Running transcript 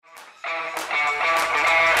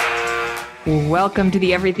Welcome to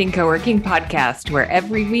the Everything Coworking podcast, where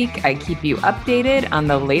every week I keep you updated on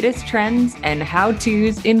the latest trends and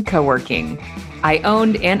how-tos in coworking. I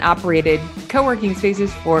owned and operated co-working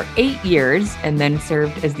spaces for 8 years and then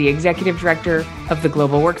served as the executive director of the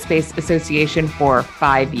Global Workspace Association for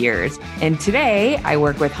 5 years. And today I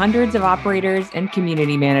work with hundreds of operators and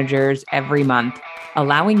community managers every month,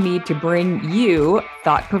 allowing me to bring you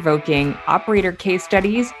thought-provoking operator case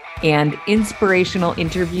studies and inspirational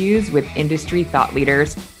interviews with industry thought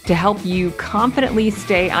leaders to help you confidently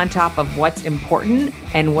stay on top of what's important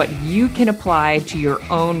and what you can apply to your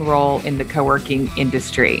own role in the co-working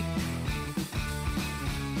industry.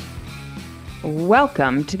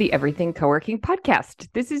 Welcome to the Everything Coworking podcast.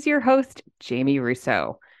 This is your host, Jamie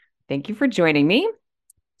Russo. Thank you for joining me.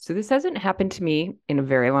 So this hasn't happened to me in a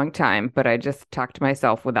very long time, but I just talked to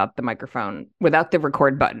myself without the microphone, without the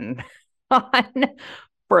record button on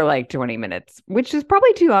for like 20 minutes, which is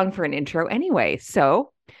probably too long for an intro anyway.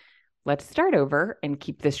 So let's start over and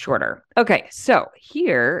keep this shorter. Okay, so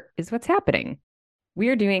here is what's happening. We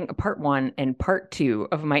are doing a part 1 and part 2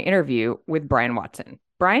 of my interview with Brian Watson.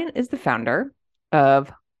 Brian is the founder of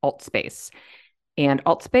AltSpace, and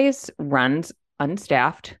AltSpace runs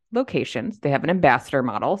unstaffed locations. They have an ambassador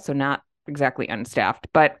model, so not exactly unstaffed,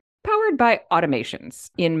 but powered by automations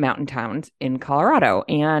in mountain towns in Colorado.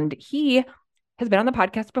 And he has been on the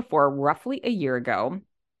podcast before, roughly a year ago.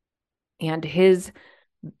 And his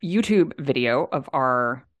YouTube video of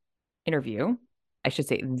our interview, I should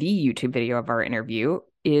say the YouTube video of our interview,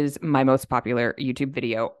 is my most popular YouTube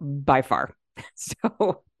video by far.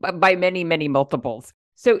 So by many, many multiples.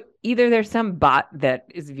 So either there's some bot that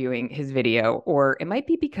is viewing his video, or it might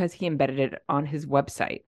be because he embedded it on his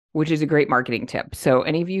website, which is a great marketing tip. So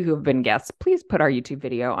any of you who have been guests, please put our YouTube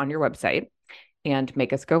video on your website and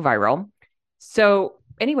make us go viral. So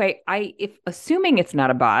anyway, if assuming it's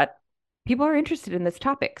not a bot, people are interested in this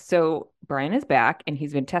topic. So Brian is back and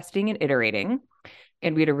he's been testing and iterating,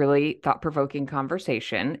 and we had a really thought-provoking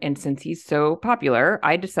conversation. And since he's so popular,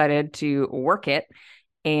 I decided to work it,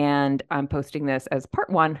 and I'm posting this as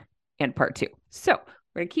part 1 and part 2. So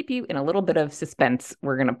we're going to keep you in a little bit of suspense.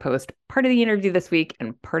 We're going to post part of the interview this week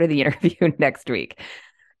and part of the interview next week.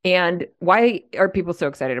 And why are people so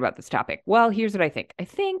excited about this topic? Well, here's what I think. I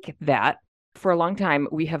think that for a long time,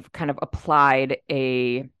 we have kind of applied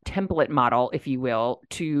a template model, if you will,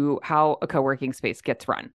 to how a co-working space gets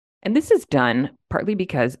run. And this is done partly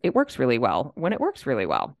because it works really well when it works really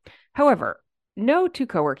well. However, no two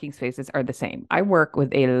co-working spaces are the same. I work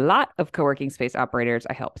with a lot of co-working space operators.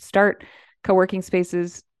 I help start co-working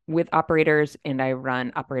spaces with operators, and I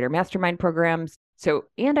run operator mastermind programs.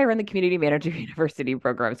 And I run the community manager university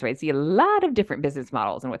program. So I see a lot of different business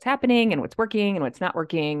models and what's happening and what's working and what's not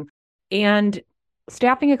working. And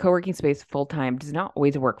staffing a co-working space full-time does not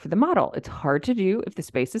always work for the model. It's hard to do if the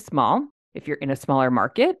space is small. If you're in a smaller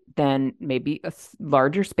market, then maybe a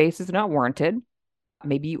larger space is not warranted.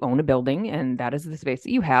 Maybe you own a building and that is the space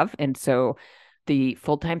that you have. And so the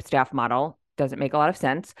full-time staff model doesn't make a lot of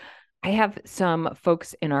sense. I have some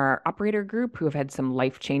folks in our operator group who have had some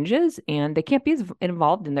life changes and they can't be as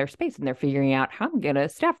involved in their space, and they're figuring out how I'm going to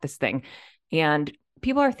staff this thing. And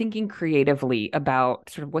people are thinking creatively about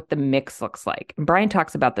sort of what the mix looks like. And Brian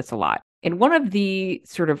talks about this a lot. And one of the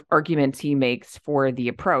sort of arguments he makes for the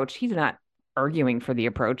approach, he's not arguing for the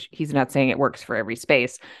approach. He's not saying it works for every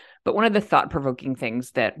space. But one of the thought-provoking things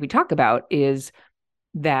that we talk about is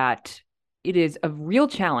that it is a real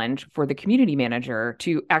challenge for the community manager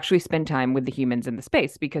to actually spend time with the humans in the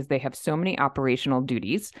space because they have so many operational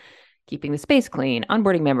duties, keeping the space clean,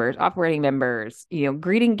 onboarding members, operating members,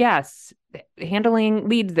 greeting guests, handling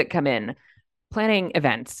leads that come in, planning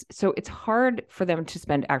events. So it's hard for them to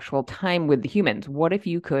spend actual time with the humans. What if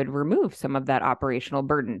you could remove some of that operational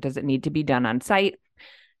burden? Does it need to be done on site?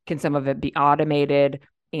 Can some of it be automated?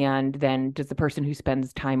 And then does the person who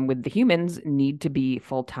spends time with the humans need to be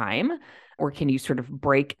full-time? Or can you sort of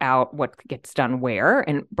break out what gets done where?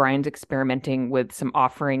 And Brian's experimenting with some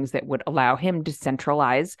offerings that would allow him to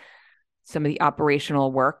centralize some of the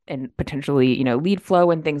operational work and potentially, lead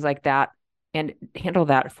flow and things like that, and handle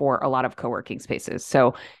that for a lot of co-working spaces.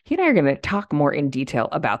 So he and I are going to talk more in detail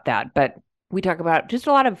about that, but we talk about just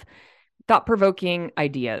a lot of thought-provoking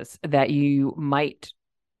ideas that you might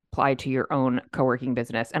apply to your own co-working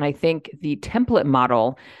business. And I think the template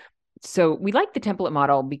model, so we like the template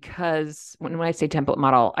model because when I say template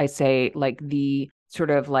model, I say like the sort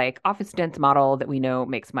of like office dense model that we know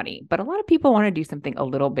makes money. But a lot of people want to do something a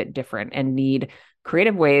little bit different and need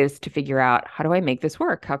creative ways to figure out, how do I make this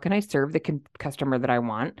work? How can I serve the customer that I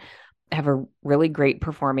want? Have a really great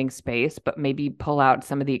performing space, but maybe pull out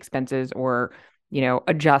some of the expenses or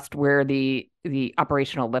adjust where the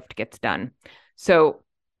operational lift gets done. So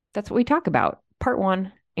that's what we talk about, part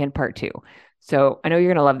one and part two. So I know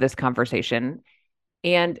you're going to love this conversation.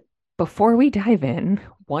 And before we dive in,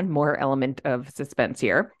 one more element of suspense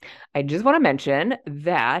here. I just want to mention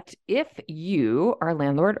that if you are a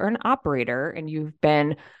landlord or an operator and you've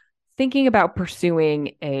been thinking about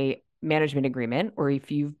pursuing a management agreement, or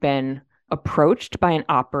if you've been approached by an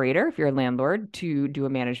operator, if you're a landlord, to do a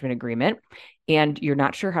management agreement, and you're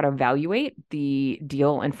not sure how to evaluate the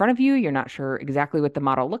deal in front of you, you're not sure exactly what the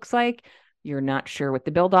model looks like, you're not sure what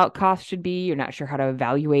the build out cost should be, you're not sure how to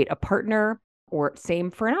evaluate a partner, or same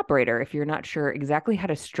for an operator, if you're not sure exactly how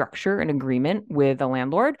to structure an agreement with a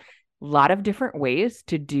landlord, a lot of different ways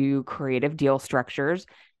to do creative deal structures.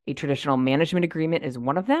 A traditional management agreement is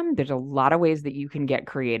one of them. There's a lot of ways that you can get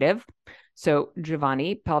creative. So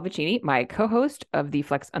Giovanni Pallavicini, my co-host of the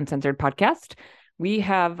Flex Uncensored podcast, we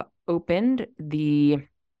have opened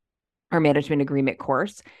our management agreement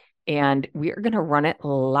course, and we are going to run it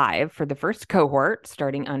live for the first cohort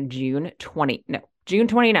starting on June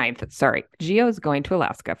 29th. Sorry. Gio's going to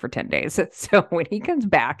Alaska for 10 days. So when he comes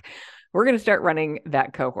back, we're going to start running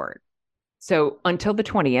that cohort. So until the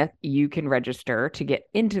 20th, you can register to get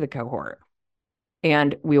into the cohort,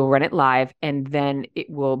 and we will run it live, and then it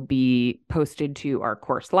will be posted to our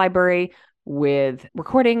course library with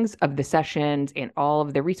recordings of the sessions and all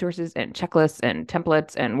of the resources and checklists and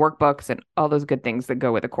templates and workbooks and all those good things that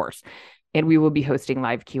go with a course. And we will be hosting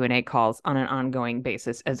live Q&A calls on an ongoing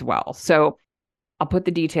basis as well. So I'll put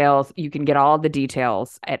the details. You can get all the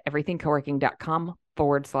details at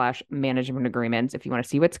everythingcoworking.com/management agreements if you want to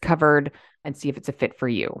see what's covered and see if it's a fit for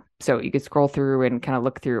you. So you can scroll through and kind of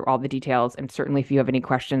look through all the details. And certainly if you have any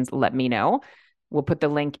questions, let me know. We'll put the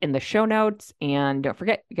link in the show notes. And don't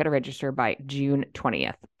forget, you got to register by June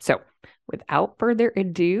 20th. So without further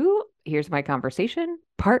ado, here's my conversation,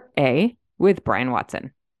 part A, with Brian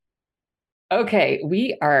Watson. Okay,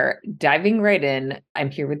 we are diving right in.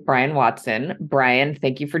 I'm here with Brian Watson. Brian,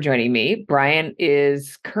 thank you for joining me. Brian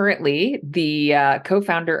is currently the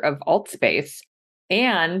co-founder of AltSpace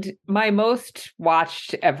and my most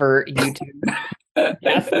watched ever YouTube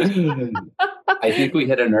guest. I think we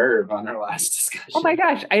hit a nerve on our last discussion. Oh my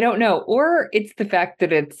gosh, I don't know. Or it's the fact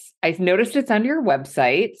that I noticed it's on your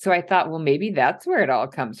website. So I thought, well, maybe that's where it all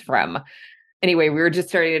comes from. Anyway, we were just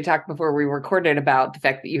starting to talk before we recorded about the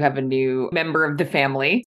fact that you have a new member of the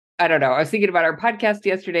family. I don't know. I was thinking about our podcast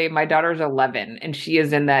yesterday. My daughter's 11, and she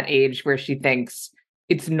is in that age where she thinks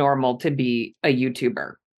it's normal to be a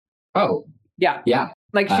YouTuber. Oh, yeah. Yeah.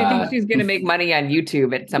 Like she thinks she's going to make money on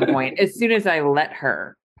YouTube at some point. As soon as I let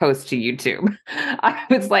her post to YouTube, I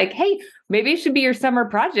was like, hey, maybe it should be your summer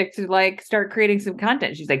project to like start creating some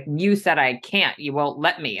content. She's like, you said I can't, you won't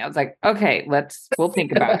let me. I was like, okay, we'll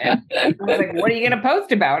think about it. I was like, what are you going to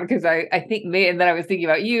post about? Because I think and then I was thinking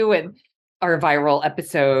about you and our viral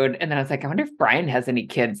episode. And then I was like, I wonder if Brian has any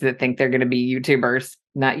kids that think they're going to be YouTubers.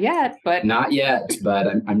 Not yet, but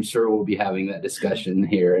I'm sure we'll be having that discussion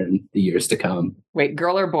here in the years to come. Wait,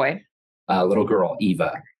 girl or boy? Little girl,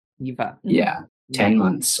 Eva. Yeah. 10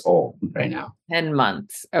 months old right now. 10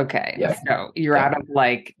 months. Okay. Yeah. So you're out of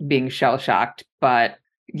like being shell shocked, but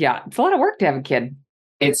yeah, it's a lot of work to have a kid.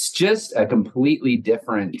 It's just a completely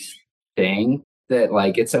different thing that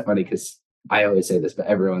like, it's so funny because I always say this, but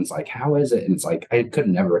everyone's like, how is it? And it's like, I could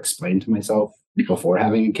never explain to myself before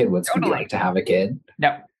having a kid what's going to be like to have a kid.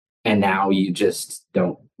 No. And now you just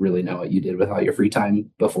don't really know what you did with all your free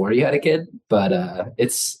time before you had a kid. But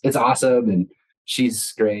it's awesome, and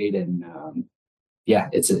she's great, and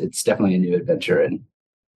it's definitely a new adventure, and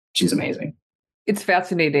she's amazing. It's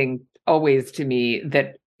fascinating always to me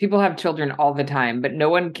that people have children all the time, but no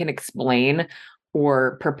one can explain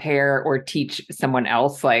or prepare or teach someone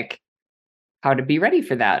else like how to be ready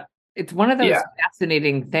for that. It's one of those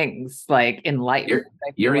fascinating things, like in life.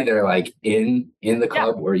 You're either like in the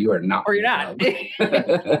club or you are not, or you're not.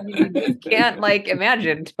 You just can't like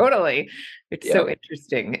imagine. Totally, it's so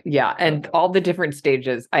interesting. Yeah, and all the different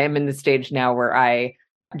stages. I am in the stage now where I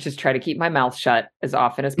just try to keep my mouth shut as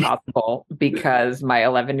often as possible because my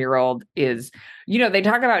 11-year-old is, they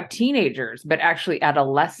talk about teenagers, but actually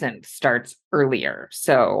adolescent starts earlier.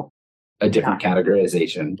 So a different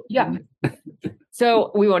categorization. Yeah.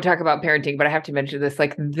 So we won't talk about parenting, but I have to mention this,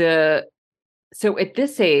 so at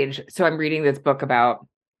this age, so I'm reading this book about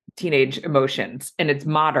teenage emotions, and it's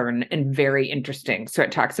modern and very interesting. So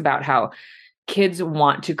it talks about how kids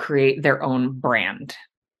want to create their own brand.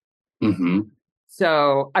 Mm-hmm.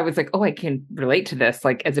 So I was like, oh, I can relate to this,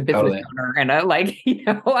 like as a business owner and I was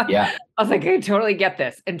like, I totally get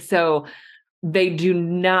this. And so they do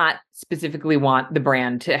not specifically want the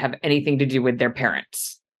brand to have anything to do with their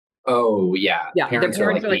parents. Oh yeah. Yeah, their Parents are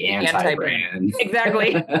parents like are like the the anti-brand.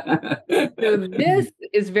 anti-brand. Exactly. So this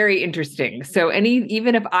is very interesting. So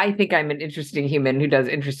even if I think I'm an interesting human who does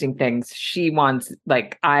interesting things, she wants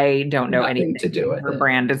like I don't know Nothing to anything. do with Her it.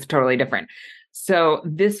 brand is totally different. So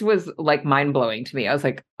this was like mind-blowing to me. I was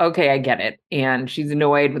like, okay, I get it. And she's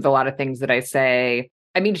annoyed with a lot of things that I say.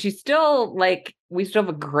 I mean, she's still like we still have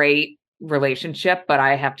a great relationship, but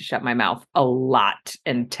I have to shut my mouth a lot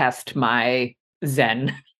and test my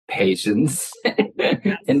zen. Patience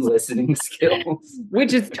and listening skills.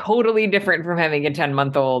 Which is totally different from having a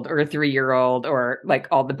 10-month-old or a 3-year-old or like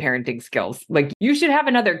all the parenting skills. Like you should have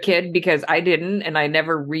another kid because I didn't and I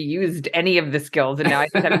never reused any of the skills and now I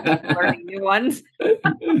just have to keep learning new ones.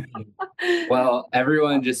 Well,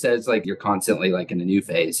 everyone just says like you're constantly like in a new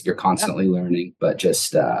phase, you're constantly learning, but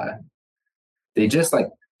just they just like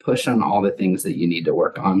push on all the things that you need to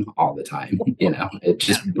work on all the time. It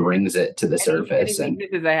just brings it to the surface. Any And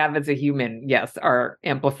weaknesses I have as a human, yes, are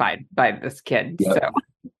amplified by this kid. yep.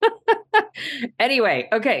 So anyway,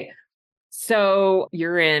 okay. So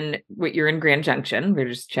you're in Grand Junction. We are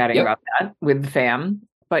just chatting Yep. about that with the fam,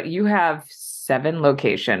 but you have 7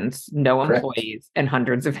 locations, no Correct. employees, and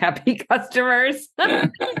hundreds of happy customers.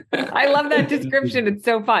 I love that description. It's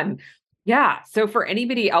so fun. Yeah. So for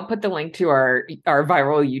anybody, I'll put the link to our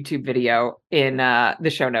viral YouTube video in the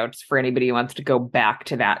show notes for anybody who wants to go back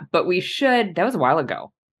to that. But that was a while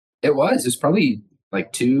ago. It's probably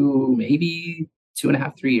like maybe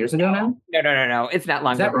 2.5, 3 years ago now. No. It's not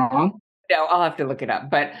long Is that ago. wrong? No, I'll have to look it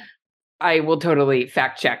up, but I will totally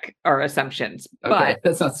fact check our assumptions. Okay, But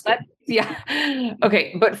that sounds good. yeah.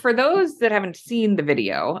 Okay. But for those that haven't seen the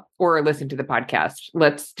video or listened to the podcast,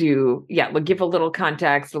 we'll give a little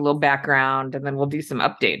context, a little background, and then we'll do some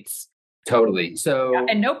updates. Totally. So, Yeah,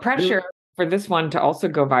 and no pressure for this one to also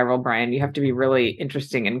go viral, Brian. You have to be really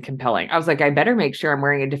interesting and compelling. I was like, I better make sure I'm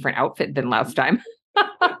wearing a different outfit than last time.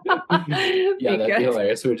 yeah, that'd be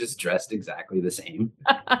hilarious. We're just dressed exactly the same.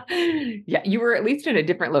 Yeah, you were at least in a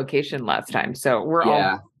different location last time. So we're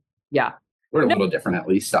Yeah, yeah. we're a No, little different at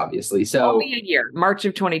least, obviously. So, only a year, March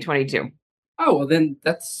of 2022. oh, well, then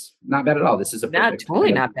that's not bad at all. This is a perfect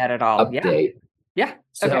Totally not bad at all. Yeah. update. Yeah.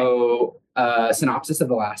 Okay. So, synopsis of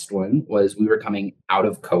the last one was we were coming out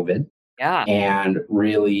of COVID. Yeah. And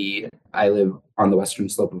really, I live on the western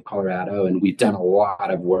slope of Colorado, and we've done a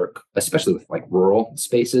lot of work, especially with like rural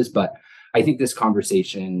spaces. But I think this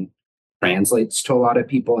conversation translates to a lot of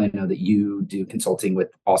people. I know that you do consulting with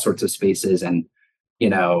all sorts of spaces. And,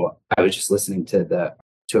 I was just listening to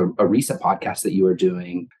a recent podcast that you were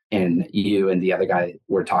doing, and you and the other guy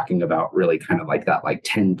were talking about really kind of like that, like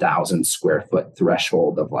 10,000 square foot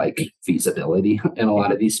threshold of like feasibility in a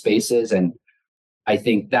lot of these spaces. And I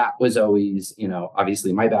think that was always,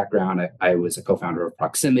 obviously my background. I was a co-founder of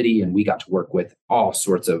Proximity, and we got to work with all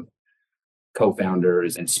sorts of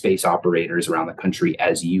co-founders and space operators around the country,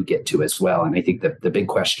 as you get to as well. And I think that the big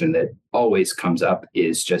question that always comes up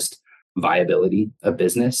is just viability of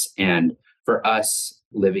business. And for us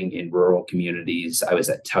living in rural communities, I was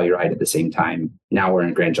at Telluride at the same time. Now we're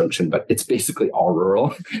in Grand Junction, but it's basically all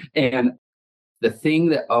rural. And the thing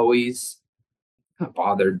that always not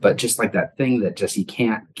bothered, but just like that thing that just you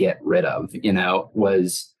can't get rid of,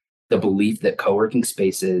 was the belief that co-working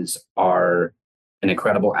spaces are an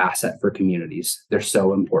incredible asset for communities. They're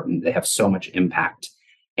so important. They have so much impact.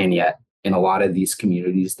 And yet in a lot of these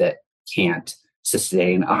communities that can't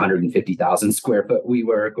sustain 150,000 square foot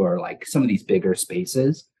WeWork or like some of these bigger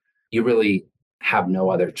spaces, you really have no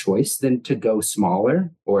other choice than to go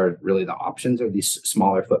smaller, or really the options are these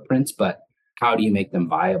smaller footprints. But how do you make them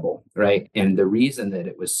viable, right? And the reason that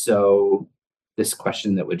it was this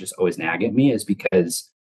question that would just always nag at me is because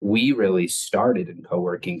we really started in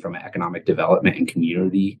co-working from an economic development and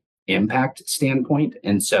community impact standpoint.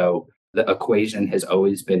 And so the equation has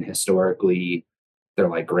always been historically, they're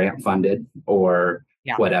like grant funded or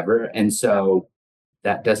whatever. And so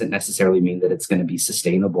that doesn't necessarily mean that it's going to be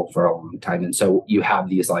sustainable for a long time. And so you have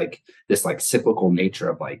this cyclical nature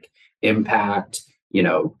of like impact,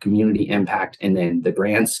 community impact, and then the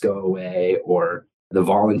grants go away or the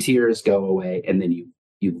volunteers go away, and then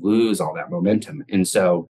you lose all that momentum. And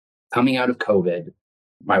so coming out of COVID,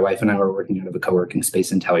 my wife and I were working out of a co-working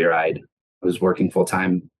space in Telluride. I was working full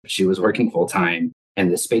time. She was working full time, and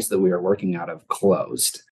the space that we were working out of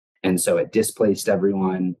closed. And so it displaced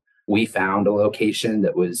everyone. We found a location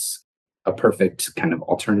that was a perfect kind of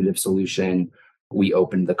alternative solution. We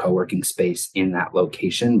opened the co-working space in that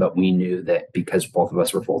location, but we knew that because both of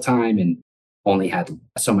us were full-time and only had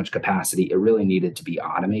so much capacity, it really needed to be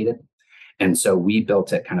automated. And so we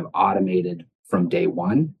built it kind of automated from day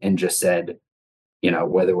one and just said,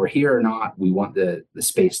 whether we're here or not, we want the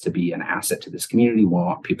space to be an asset to this community. We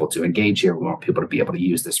want people to engage here. We want people to be able to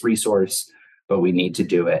use this resource, but we need to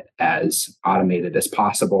do it as automated as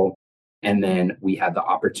possible. And then we had the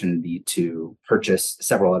opportunity to purchase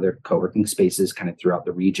several other co-working spaces kind of throughout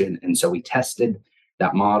the region. And so we tested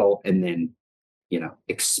that model and then,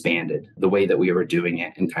 expanded the way that we were doing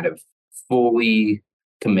it and kind of fully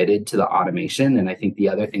committed to the automation. And I think the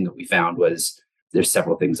other thing that we found was there's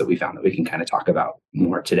several things that we found that we can kind of talk about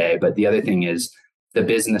more today. But the other thing is the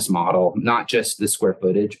business model, not just the square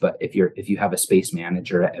footage, but if you have a space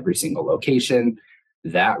manager at every single location,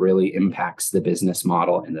 that really impacts the business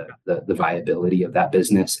model and the viability of that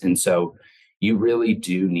business. And so you really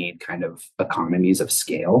do need kind of economies of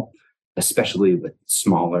scale, especially with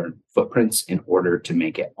smaller footprints, in order to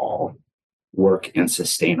make it all work and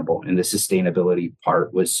sustainable. And the sustainability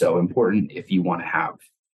part was so important if you want to have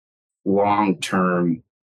long-term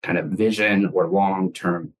kind of vision or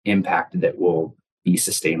long-term impact that will be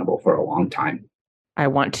sustainable for a long time. I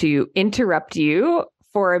want to interrupt you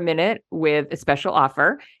for a minute with a special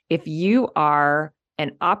offer. If you are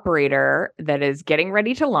an operator that is getting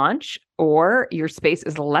ready to launch, or your space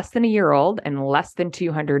is less than a year old and less than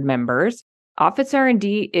 200 members, Office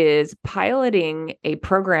R&D is piloting a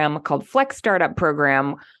program called Flex Startup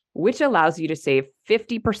Program, which allows you to save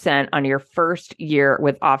 50% on your first year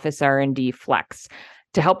with Office R&D Flex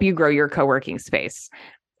to help you grow your co-working space.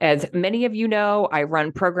 As many of you know, I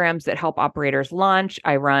run programs that help operators launch.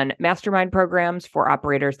 I run mastermind programs for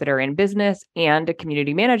operators that are in business and a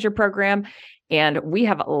community manager program. And we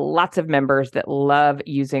have lots of members that love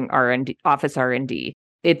using R&D, Office R&D.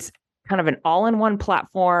 It's kind of an all-in-one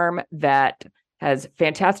platform that has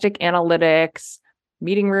fantastic analytics,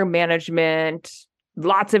 meeting room management,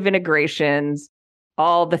 lots of integrations,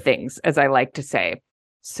 all the things, as I like to say.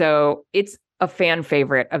 So it's a fan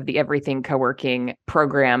favorite of the Everything Coworking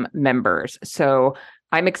program members. So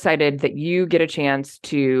I'm excited that you get a chance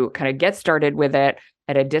to kind of get started with it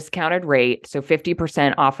at a discounted rate. So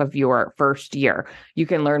 50% off of your first year. You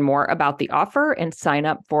can learn more about the offer and sign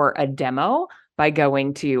up for a demo by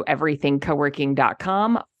going to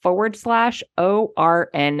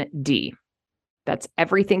everythingcoworking.com/ORND. That's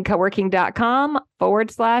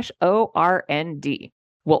everythingcoworking.com/ORND.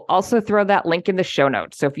 We'll also throw that link in the show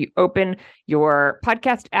notes. So if you open your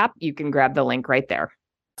podcast app, you can grab the link right there.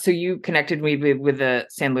 So you connected me with the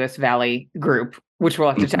San Luis Valley group, which we'll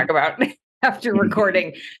have to talk about after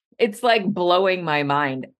recording. It's like blowing my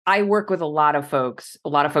mind. I work with a lot of folks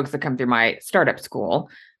that come through my startup school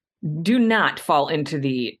do not fall into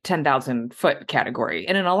the 10,000 foot category.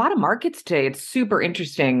 And in a lot of markets today, it's super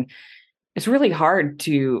interesting. It's really hard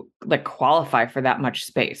to like qualify for that much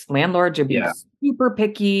space. Landlords are being super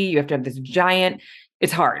picky. You have to have this giant,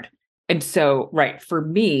 it's hard. And so, right, for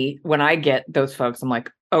me, when I get those folks, I'm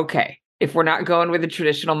like, okay, if we're not going with the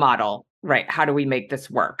traditional model, right, how do we make this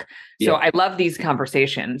work? So I love these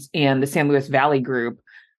conversations. And the San Luis Valley group,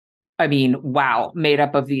 I mean, wow, made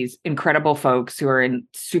up of these incredible folks who are in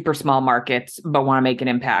super small markets, but want to make an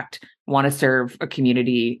impact, want to serve a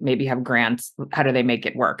community, maybe have grants. How do they make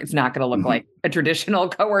it work? It's not going to look like a traditional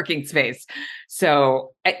co-working space.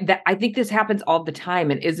 So I think this happens all the time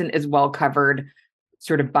and isn't as well covered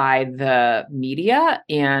sort of by the media.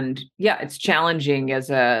 And yeah, it's challenging as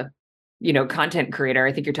a, content creator.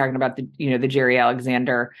 I think you're talking about the Jerry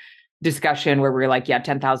Alexander discussion where we're like,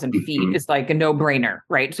 10,000 feet is like a no-brainer,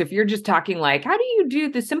 right? So if you're just talking like, how do you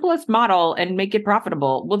do the simplest model and make it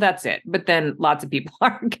profitable? Well, that's it. But then lots of people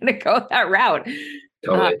aren't going to go that route.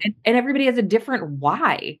 Totally. And everybody has a different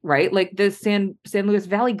why, right? Like the San Luis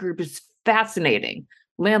Valley group is fascinating.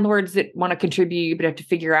 Landlords that want to contribute, but have to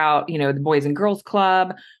figure out, the Boys and Girls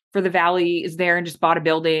Club for the Valley is there and just bought a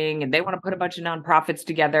building and they want to put a bunch of nonprofits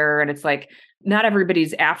together. And it's like, not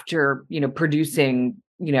everybody's after, producing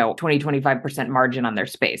 20-25% margin on their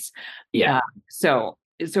space. Yeah. So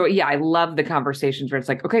yeah, I love the conversations where it's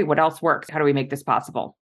like, okay, what else works? How do we make this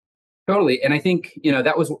possible? Totally. And I think,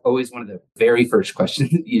 that was always one of the very first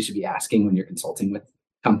questions that you should be asking when you're consulting with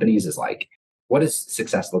companies is like, what does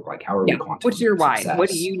success look like? How are we quantifying what's your why? Success? What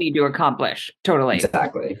do you need to accomplish? Totally.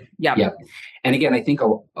 Exactly. Yeah. Yep. And again, I think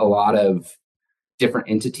a lot of different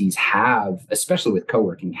entities have, especially with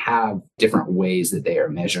co-working, have different ways that they are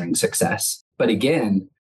measuring success. But again,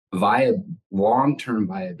 long-term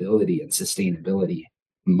viability and sustainability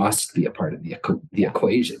must be a part of the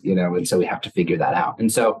equation, and so we have to figure that out. And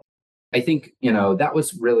so I think, that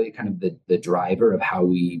was really kind of the driver of how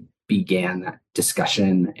we began that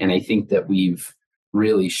discussion. And I think that we've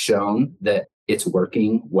really shown that it's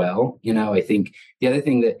working well. I think the other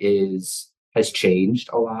thing that has changed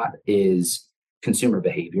a lot is consumer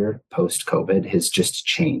behavior post COVID has just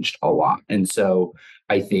changed a lot. And so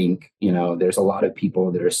I think, there's a lot of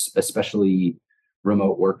people that are especially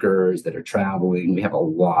remote workers that are traveling. We have a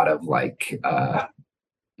lot of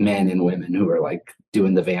men and women who are like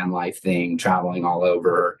doing the van life thing, traveling all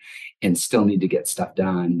over and still need to get stuff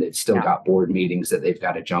done. They've still got board meetings that they've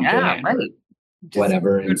got to jump in or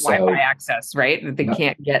whatever. And so Wi-Fi access, right? That they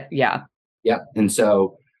can't get. Yeah. Yeah. And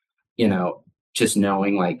so, just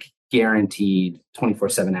knowing like guaranteed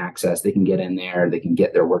 24/7 access, they can get in there, they can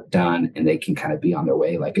get their work done, and they can kind of be on their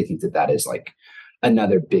way. Like, I think that is like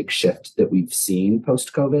another big shift that we've seen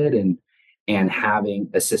post COVID, and having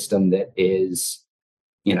a system that is,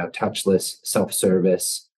 touchless,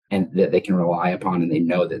 self-service, and that they can rely upon, and they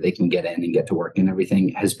know that they can get in and get to work and everything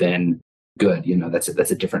has been good. That's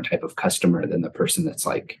a different type of customer than the person that's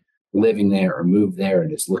like living there or moved there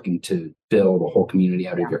and is looking to build a whole community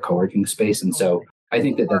out of your co-working space. And so I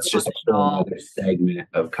think that that's just a whole other segment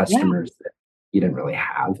of customers that you didn't really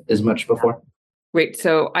have as much before. Wait,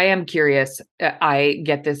 so I am curious. I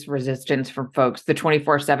get this resistance from folks, the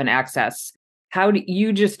 24/7 access. How do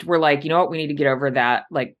you just were like, you know what, we need to get over that,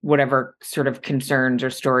 like whatever sort of concerns or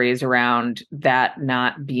stories around that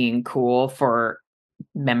not being cool for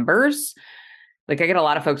members? Like I get a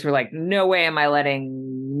lot of folks who are like, no way am I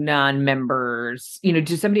letting non-members,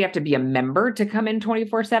 does somebody have to be a member to come in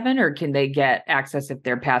 24/7 or can they get access if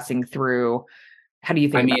they're passing through? How do you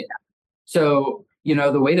think about that? So,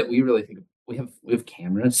 the way that we really think, we have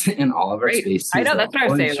cameras in all of our spaces. I know, that's what I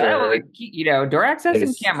was saying. Door access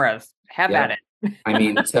and cameras. Have at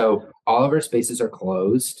it. So all of our spaces are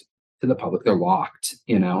closed to the public. They're locked,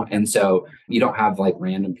 and so you don't have like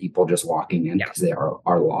random people just walking in because they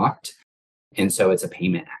are locked. And so it's a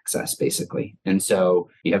payment access basically. And so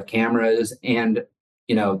you have cameras and,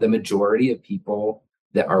 the majority of people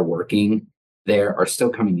that are working there are still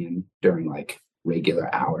coming in during like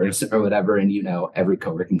regular hours or whatever. And, every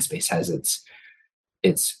co-working space has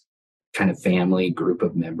its kind of family group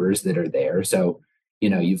of members that are there. So,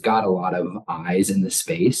 you've got a lot of eyes in the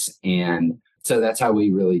space. And so that's how we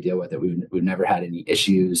really deal with it. We've never had any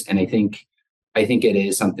issues. And I think it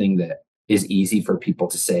is something that is easy for people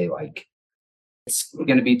to say, like, it's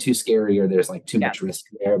going to be too scary or there's like too much risk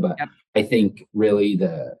there. But I think really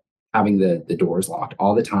having the doors locked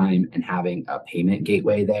all the time and having a payment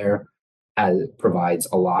gateway there provides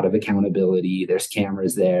a lot of accountability. There's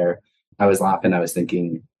cameras there. I was laughing. I was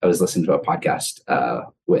thinking, I was listening to a podcast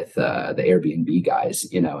with the Airbnb guys,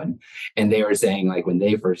 and they were saying like when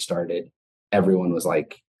they first started, everyone was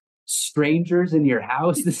like, strangers in your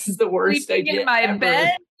house. This is the worst idea in my ever.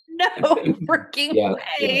 Bed. No freaking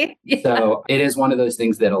way. Yeah. So it is one of those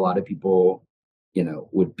things that a lot of people,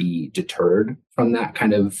 would be deterred from that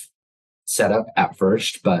kind of setup at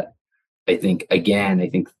first. But I think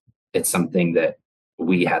it's something that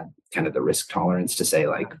we had kind of the risk tolerance to say,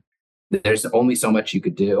 like, there's only so much you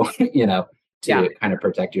could do, to kind of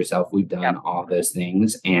protect yourself. We've done all those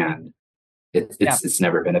things and it's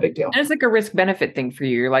never been a big deal. And it's like a risk benefit thing for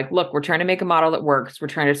you. You're like, look, we're trying to make a model that works. We're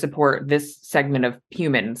trying to support this segment of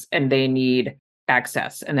humans and they need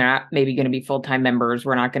access and they're not maybe going to be full-time members.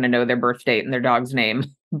 We're not going to know their birth date and their dog's name,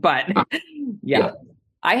 but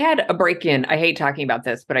I had a break-in. I hate talking about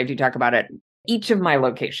this, but I do talk about it. Each of my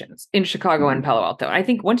locations in Chicago and Palo Alto. I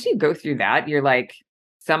think once you go through that, you're like,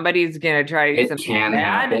 somebody's going to try to do something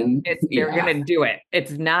bad. They're going to do it.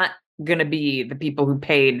 It's not going to be the people who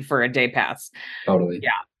paid for a day pass. Totally.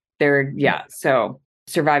 So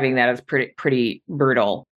surviving that is pretty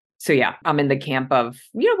brutal. So I'm in the camp of,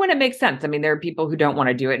 when it makes sense. I mean, there are people who don't want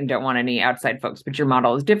to do it and don't want any outside folks, but your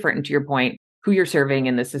model is different. And to your point, who you're serving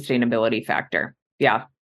and the sustainability factor. Yeah,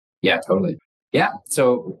 totally. Yeah.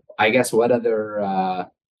 So I guess what other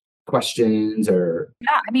questions or?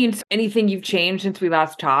 Anything you've changed since we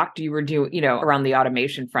last talked, you were doing, around the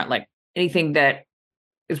automation front, like anything that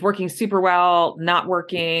is working super well, not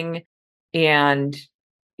working. And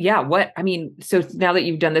so now that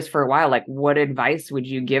you've done this for a while, like what advice would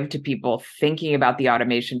you give to people thinking about the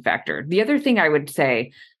automation factor? The other thing I would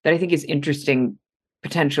say that I think is interesting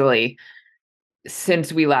potentially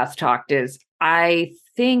since we last talked is I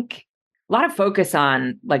think a lot of focus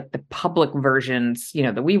on like the public versions, the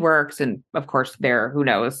WeWorks, and of course who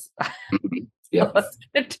knows what's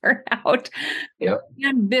going to turn out.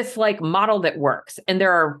 And this like model that works. And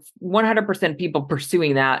there are 100% people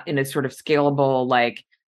pursuing that in a sort of scalable, like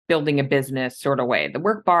building a business sort of way. The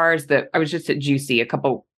work bars that I was just at Juicy maybe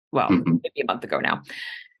a month ago now.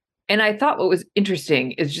 And I thought what was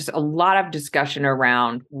interesting is just a lot of discussion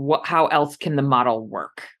around how else can the model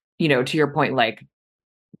work? To your point, like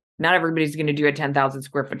not everybody's going to do a 10,000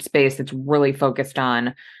 square foot space that's really focused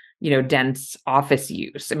on dense office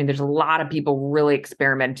use. I mean, there's a lot of people really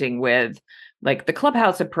experimenting with like the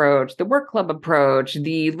clubhouse approach, the work club approach,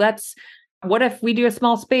 what if we do a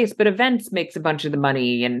small space, but events makes a bunch of the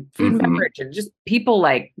money and food and Mm-hmm. beverage and just people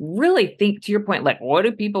like really think to your point, like, what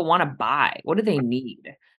do people want to buy? What do they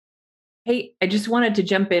need? Hey, I just wanted to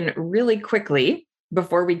jump in really quickly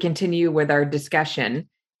before we continue with our discussion.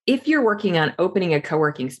 If you're working on opening a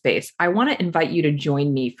co-working space, I want to invite you to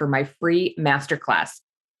join me for my free masterclass,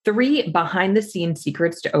 3 behind-the-scenes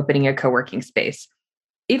secrets to opening a co-working space.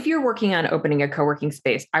 If you're working on opening a co-working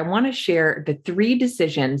space, I want to share the 3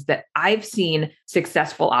 decisions that I've seen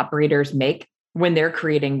successful operators make when they're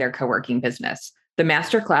creating their co-working business. The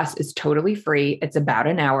masterclass is totally free. It's about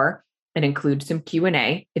an hour. It includes some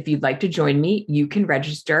Q&A. If you'd like to join me, you can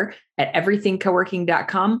register at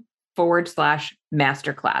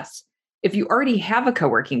everythingcoworking.com/masterclass. If you already have a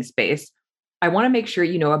co-working space, I want to make sure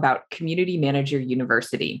you know about Community Manager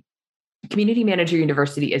University. Community Manager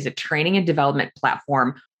University is a training and development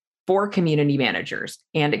platform for community managers,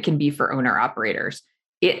 and it can be for owner operators.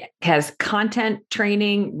 It has content,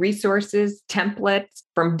 training, resources, templates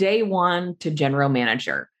from day one to general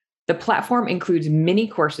manager. The platform includes mini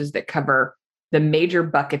courses that cover the major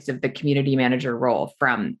buckets of the community manager role,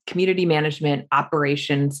 from community management,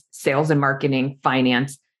 operations, sales and marketing,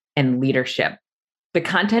 finance, and leadership. The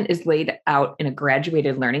content is laid out in a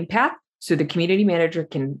graduated learning path, so the community manager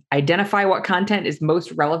can identify what content is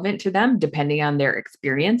most relevant to them depending on their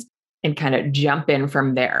experience and kind of jump in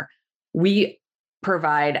from there. We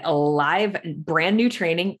provide a live brand new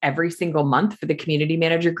training every single month for the community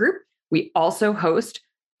manager group. We also host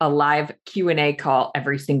a live Q&A call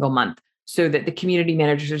every single month so that the community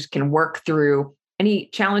managers can work through any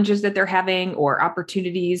challenges that they're having or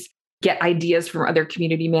opportunities, get ideas from other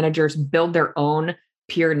community managers, build their own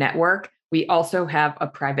peer network. We also have a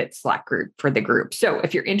private Slack group for the group. So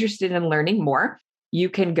if you're interested in learning more, you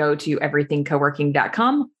can go to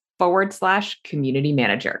everythingcoworking.com/community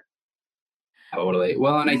manager. Totally.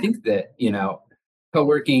 Well, and I think that,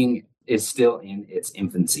 co-working is still in its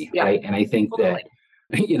infancy, Yeah, right? And I think totally. that,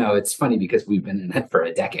 it's funny because we've been in it for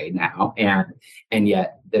a decade now, and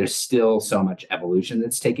yet there's still so much evolution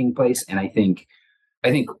that's taking place. And I think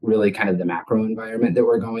really kind of the macro environment that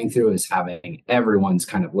we're going through is having everyone's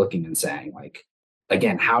kind of looking and saying, like,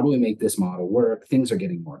 again, how do we make this model work? Things are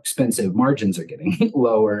getting more expensive, margins are getting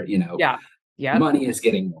lower, Yeah. Yep. money is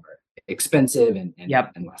getting more expensive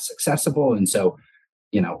Yep. and less accessible. And so,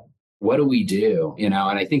 you know, what do we do? And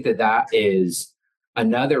I think that is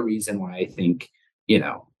another reason why I think,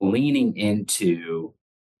 leaning into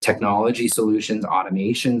technology solutions,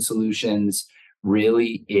 automation solutions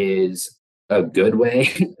really is a good way,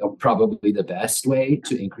 probably the best way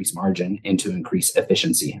to increase margin and to increase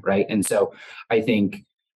efficiency. Right. And so I think,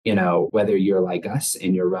 whether you're like us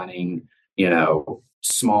and you're running,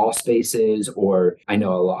 small spaces, or I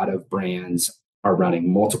know a lot of brands are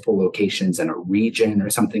running multiple locations in a region or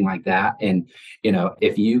something like that. And,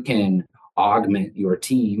 if you can augment your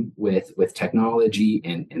team with technology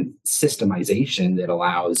and systemization that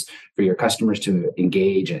allows for your customers to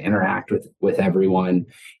engage and interact with everyone,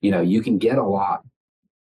 you can get a lot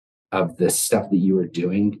of the stuff that you were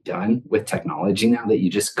doing done with technology now that you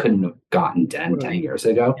just couldn't have gotten done 10 Totally. years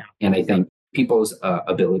ago. Yeah. And I think people's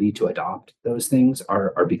ability to adopt those things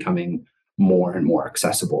are becoming more and more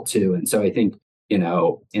accessible too. And so I think,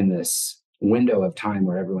 in this window of time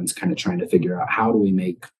where everyone's kind of trying to figure out how do we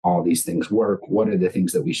make all these things work, what are the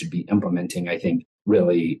things that we should be implementing, I think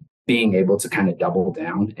really being able to kind of double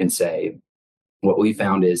down and say, what we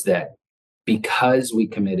found is that because we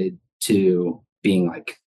committed to being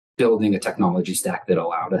like building a technology stack that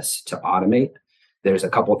allowed us to automate, there's a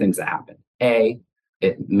couple of things that happened. It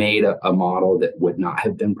made a model that would not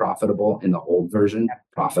have been profitable in the old version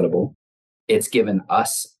profitable. It's given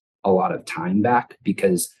us a lot of time back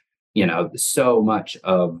because, so much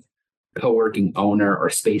of co-working owner or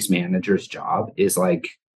space manager's job is like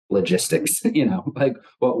logistics, like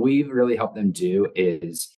what we've really helped them do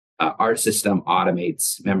is our system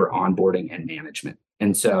automates member onboarding and management.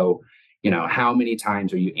 And so, how many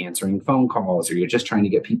times are you answering phone calls, or you're just trying to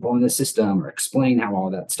get people in the system or explain how all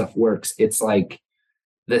that stuff works? It's like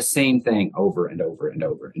the same thing over and over and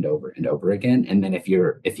over and over and over again. And then if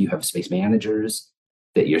you have space managers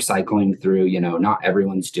that you're cycling through, not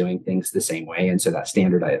everyone's doing things the same way. And so that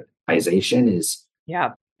standardization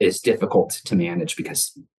Yeah. is difficult to manage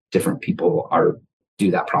because different people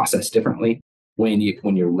do that process differently. When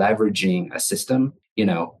you're leveraging a system,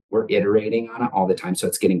 we're iterating on it all the time. So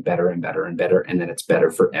it's getting better and better and better. And then it's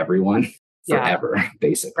better for everyone. Yeah. forever, Right.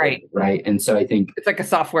 basically. Right. And so I think It's like a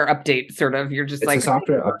software update, sort of. You're just it's a like, okay,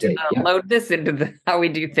 software update. Yeah, load this into how we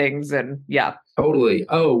do things. And yeah. totally.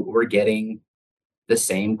 Oh, we're getting the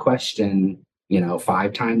same question,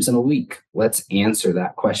 5 times in a week. Let's answer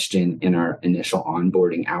that question in our initial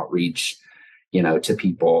onboarding outreach, to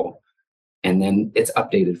people. And then it's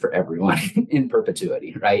updated for everyone in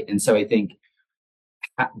perpetuity. Right. And so I think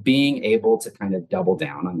being able to kind of double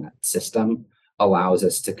down on that system allows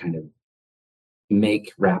us to kind of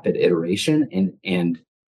make rapid iteration and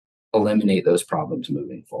eliminate those problems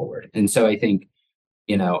moving forward. And so I think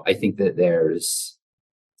that there's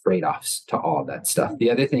trade-offs to all of that stuff.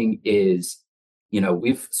 The other thing is,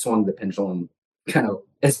 we've swung the pendulum kind of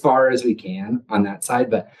as far as we can on that side,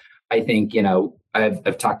 but I think,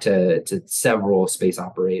 I've talked to several space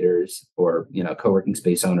operators or, co-working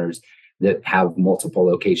space owners that have multiple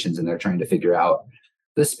locations, and they're trying to figure out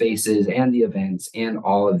the spaces and the events and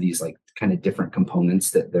all of these like kind of different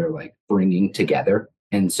components that they're like bringing together.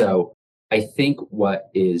 And so I think what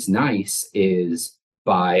is nice is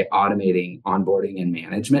by automating onboarding and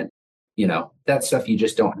management, that stuff you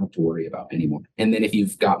just don't have to worry about anymore. And then if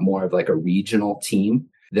you've got more of like a regional team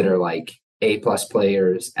that are like A+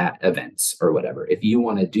 players at events or whatever, if you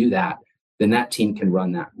want to do that, then that team can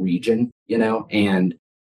run that region, and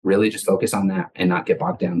really just focus on that and not get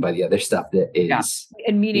bogged down by the other stuff that is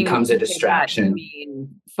And meaning becomes a when you say that, you distraction.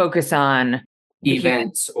 mean focus on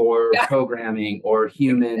Events or Yeah. programming or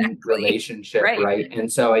human Exactly. relationship, Right. right?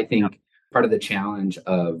 And so I think part of the challenge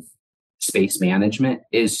of space management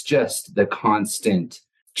is just the constant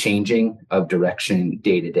changing of direction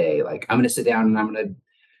day to day. Like, I'm going to sit down and I'm going to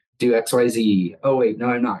do XYZ. Oh, wait, no,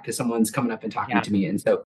 I'm not, because someone's coming up and talking Yeah. to me. And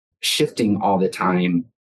so shifting all the time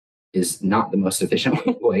is not the most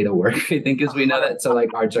efficient way to work. I think, as we know that. So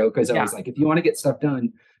like our joke is always like, if you want to get stuff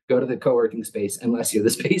done, go to the co-working space unless you're the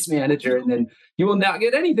space manager, and then you will not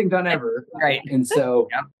get anything done ever. Right. And so,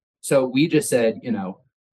 Yeah. so we just said,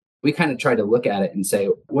 we kind of tried to look at it and say,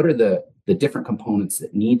 what are the different components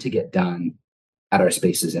that need to get done at our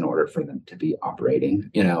spaces in order for them to be operating,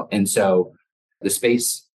 And so the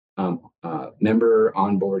space member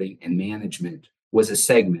onboarding and management was a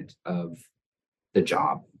segment of the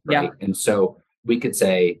job, right? Yeah. And so we could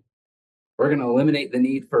say, we're going to eliminate the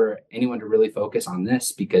need for anyone to really focus on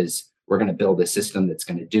this because we're going to build a system that's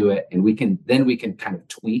going to do it. And we can kind of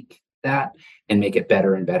tweak that and make it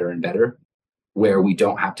better and better and better, where we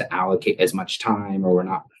don't have to allocate as much time, or we're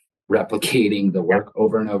not replicating the work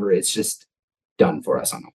over and over. It's just done for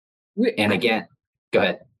us on it. And again, go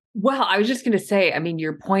ahead. Well, I was just going to say, I mean,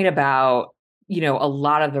 your point about, a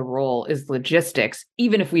lot of the role is logistics,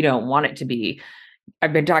 even if we don't want it to be.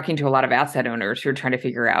 I've been talking to a lot of asset owners who are trying to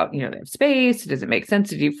figure out, they have space. Does it make sense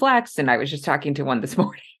to do flex? And I was just talking to one this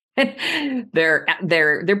morning.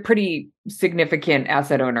 They're pretty significant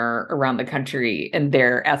asset owner around the country, and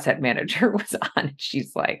their asset manager was on.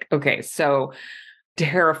 She's like, okay, so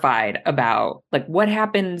terrified about like what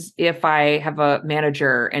happens if I have a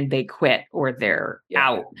manager and they quit or they're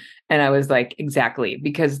out. And I was like, exactly,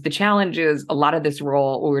 because the challenge is a lot of this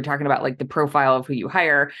role, we were talking about like the profile of who you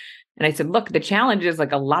hire. And I said, look, the challenge is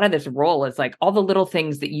like a lot of this role is like all the little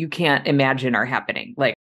things that you can't imagine are happening,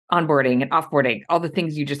 like onboarding and offboarding, all the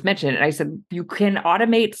things you just mentioned. And I said, you can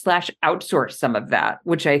automate / outsource some of that,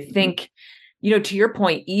 which I think, to your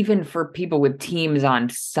point, even for people with teams on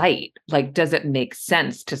site, like, does it make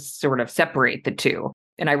sense to sort of separate the two?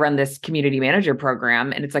 And I run this community manager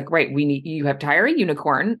program, and it's like, right, you have to hire a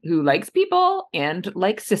unicorn who likes people and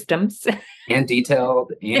likes systems and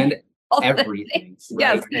detailed and everything. Right?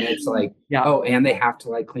 Yes. And it's like, oh, and they have to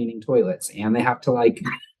like cleaning toilets, and they have to like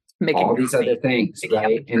all these other things,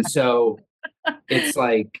 right? And so it's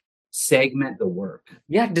like, segment the work.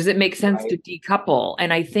 Yeah. Does it make sense to decouple?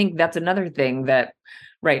 And I think that's another thing that,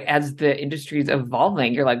 right, as the industry is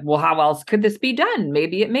evolving, you're like, well, how else could this be done?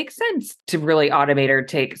 Maybe it makes sense to really automate or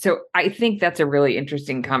take. So I think that's a really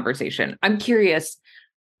interesting conversation. I'm curious.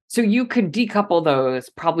 So you could decouple those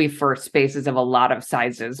probably for spaces of a lot of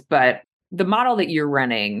sizes, but the model that you're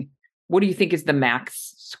running, what do you think is the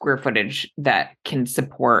max square footage that can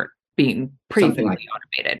support being pretty Something fully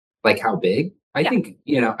automated? Like how big? I think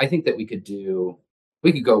that we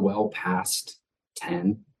could go well past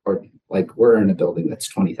 10, or like we're in a building that's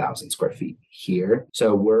 20,000 square feet here.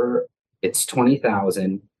 So it's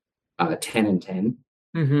 20,000, 10 and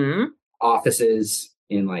 10 offices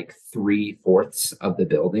in like 3/4 of the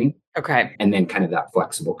building. Okay. And then kind of that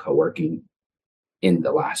flexible co-working in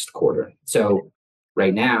the last quarter. So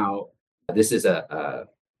right now, this is a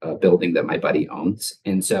building that my buddy owns.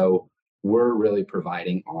 And so we're really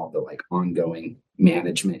providing all the like ongoing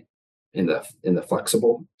management in the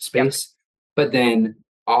flexible space. But then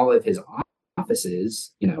all of his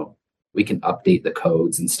offices, we can update the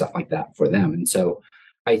codes and stuff like that for them. And so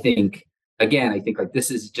I think, again, I think like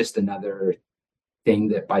this is just another thing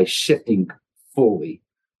that by shifting fully,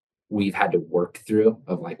 we've had to work through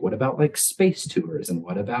of like, what about like space tours and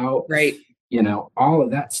what about, Right. all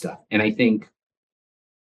of that stuff. And I think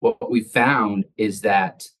what we found is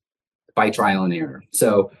that by trial and error.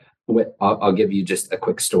 So I'll give you just a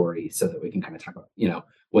quick story so that we can kind of talk about,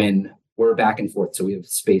 when we're back and forth. So we have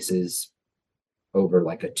spaces over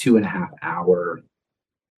like a 2.5 hour,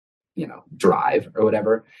 drive or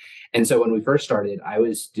whatever. And so when we first started, I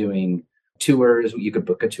was doing tours. You could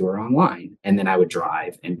book a tour online, and then I would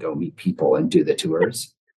drive and go meet people and do the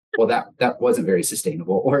tours. Well, that wasn't very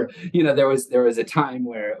sustainable. Or, there was a time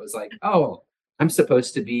where it was like, oh, I'm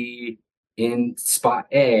supposed to be in spot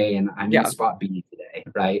A and I'm in spot B today,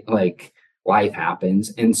 right? Like life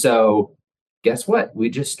happens. And so guess what? We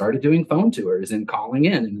just started doing phone tours and calling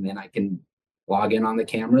in, and then I can log in on the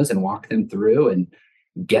cameras and walk them through and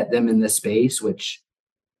get them in the space, which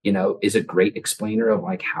is a great explainer of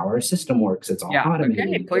like how our system works. It's all automated.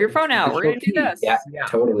 Okay, pull your phone out. We're gonna do this. Yeah,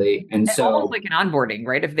 totally. And so almost like an onboarding,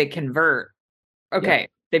 right? If they convert, okay,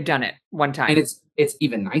 they've done it one time. And it's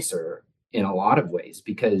even nicer in a lot of ways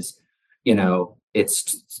because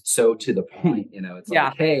it's so to the point. It's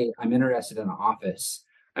like, hey, I'm interested in an office.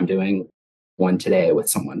 I'm doing one today with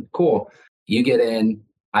someone. Cool. You get in,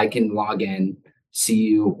 I can log in, see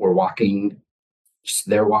you.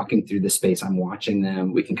 They're walking through the space. I'm watching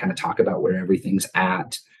them. We can kind of talk about where everything's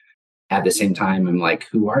at. At the same time, I'm like,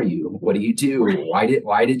 who are you? What do you do? Why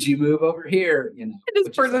did you move over here? This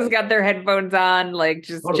person's got their headphones on, like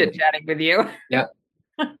just chit-chatting with you. Yeah.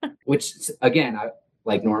 Which again,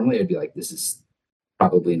 normally I'd be like, this is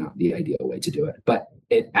probably not the ideal way to do it. But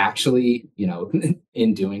it actually,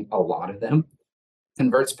 in doing a lot of them,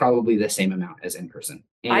 converts probably the same amount as in person.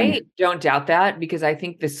 And I don't doubt that because I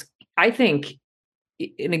think,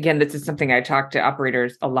 and again, this is something I talk to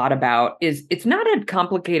operators a lot about, is it's not a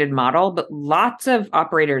complicated model, but lots of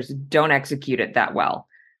operators don't execute it that well.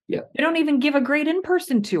 Yeah. They don't even give a great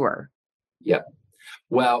in-person tour. Yeah.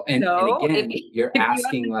 Well, and again, you're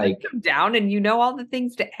asking like down and all the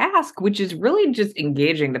things to ask, which is really just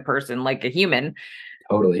engaging the person like a human.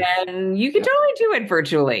 Totally. And you can totally do it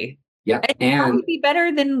virtually. Yeah. And probably be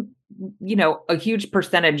better than, a huge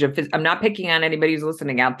percentage of, I'm not picking on anybody who's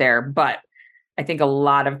listening out there, but I think a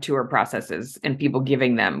lot of tour processes and people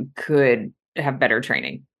giving them could have better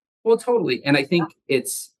training. Well, totally. And I think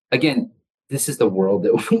it's, again, this is the world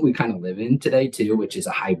that we kind of live in today too, which is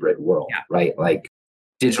a hybrid world, right? Like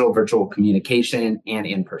digital, virtual communication and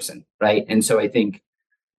in person, right? And so I think,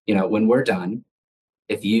 when we're done,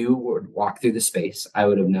 if you would walk through the space, I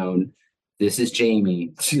would have known this is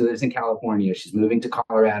Jamie. She lives in California. She's moving to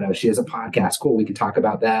Colorado. She has a podcast. Cool. We can talk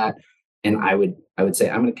about that. And I would say,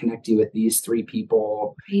 I'm going to connect you with these 3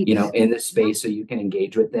 people, in the space so you can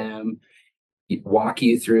engage with them, walk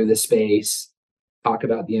you through the space, talk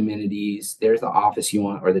about the amenities. There's the office you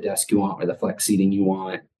want or the desk you want or the flex seating you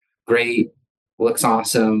want. Great. Looks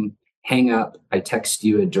awesome. Hang up. I text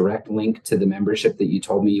you a direct link to the membership that you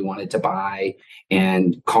told me you wanted to buy,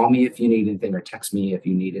 and call me if you need anything or text me if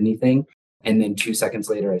you need anything. And then 2 seconds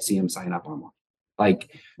later, I see him sign up online.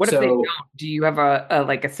 Like, what if they don't? Do you have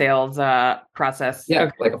a sales process? Yeah,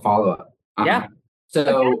 like a follow-up. Yeah.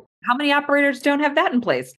 So how many operators don't have that in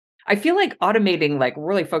place? I feel like automating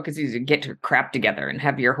really focuses you to get your crap together and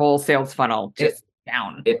have your whole sales funnel just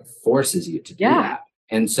down. It forces you to do that.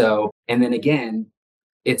 And then again,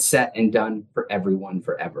 it's set and done for everyone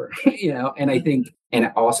forever, and I think, and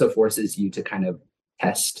it also forces you to kind of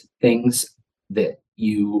test things that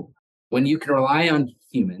when you can rely on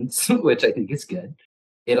humans, which I think is good,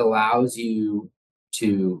 it allows you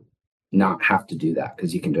to not have to do that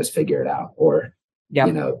because you can just figure it out, or,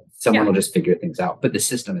 someone will just figure things out, but the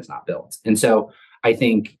system is not built. And so I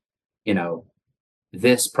think,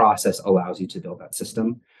 this process allows you to build that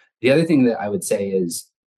system. The other thing that I would say is,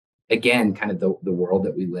 again, kind of the world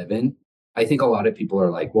that we live in. I think a lot of people are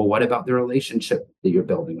like, well, what about the relationship that you're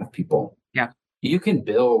building with people? Yeah. You can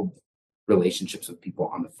build relationships with people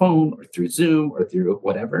on the phone or through Zoom or through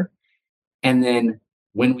whatever. And then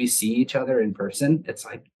when we see each other in person, it's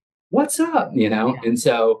like, what's up? And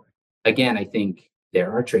so again, I think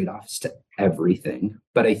there are trade-offs to everything,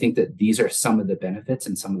 but I think that these are some of the benefits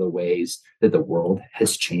and some of the ways that the world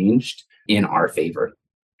has changed in our favor.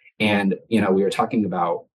 And, we were talking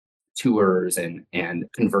about tours and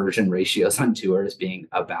conversion ratios on tours being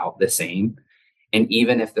about the same. And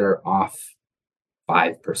even if they're off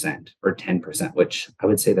 5% or 10%, which I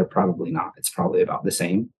would say they're probably not, it's probably about the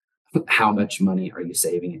same. how much money are you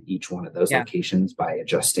saving at each one of those Yeah. locations by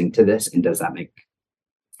adjusting to this? And does that make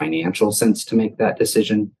financial sense to make that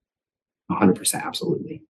decision? 100%,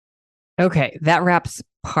 absolutely. Okay, that wraps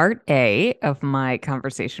part A of my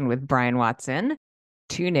conversation with Brian Watson.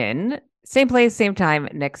 Tune in, same place, same time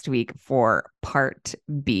next week for part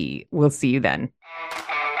B. We'll see you then.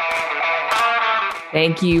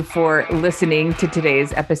 Thank you for listening to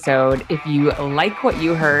today's episode. If you like what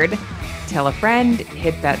you heard, tell a friend,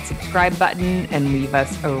 hit that subscribe button, and leave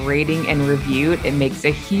us a rating and review. It makes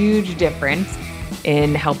a huge difference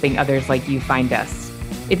in helping others like you find us.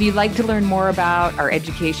 If you'd like to learn more about our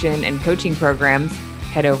education and coaching programs,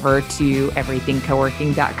 head over to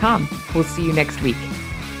everythingcoworking.com. We'll see you next week.